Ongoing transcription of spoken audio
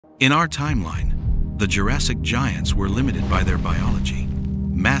In our timeline, the Jurassic giants were limited by their biology.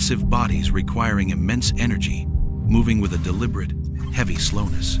 Massive bodies requiring immense energy, moving with a deliberate, heavy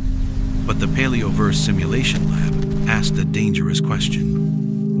slowness. But the Paleo-Verse simulation lab asked a dangerous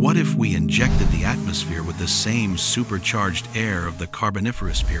question. What if we injected the atmosphere with the same supercharged air of the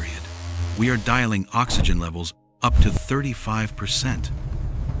Carboniferous period? We are dialing oxygen levels up to 35%.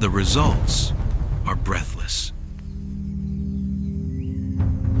 The results are breathless.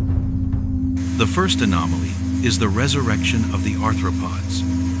 The first anomaly is the resurrection of the arthropods.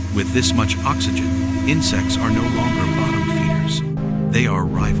 With this much oxygen, insects are no longer bottom feeders. They are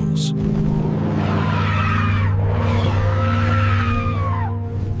rivals.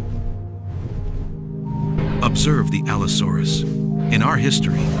 Observe the Allosaurus. In our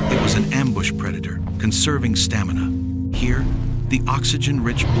history, it was an ambush predator, conserving stamina. Here, the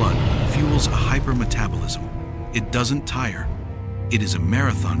oxygen-rich blood fuels a hypermetabolism. It doesn't tire. It is a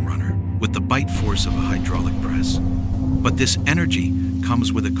marathon runner with the bite force of a hydraulic press. But this energy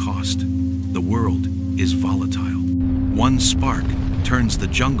comes with a cost. The world is volatile. One spark turns the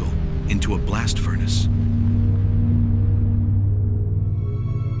jungle into a blast furnace.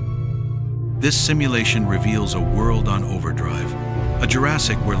 This simulation reveals a world on overdrive, a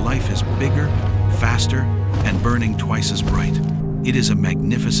Jurassic where life is bigger, faster, and burning twice as bright. It is a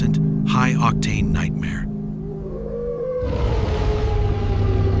magnificent, high-octane nightmare.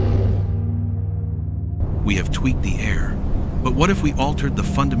 We have tweaked the air, but what if we altered the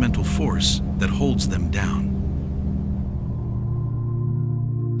fundamental force that holds them down?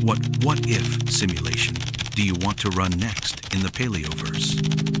 What if simulation do you want to run next in the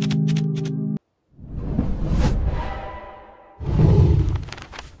Paleo-Verse?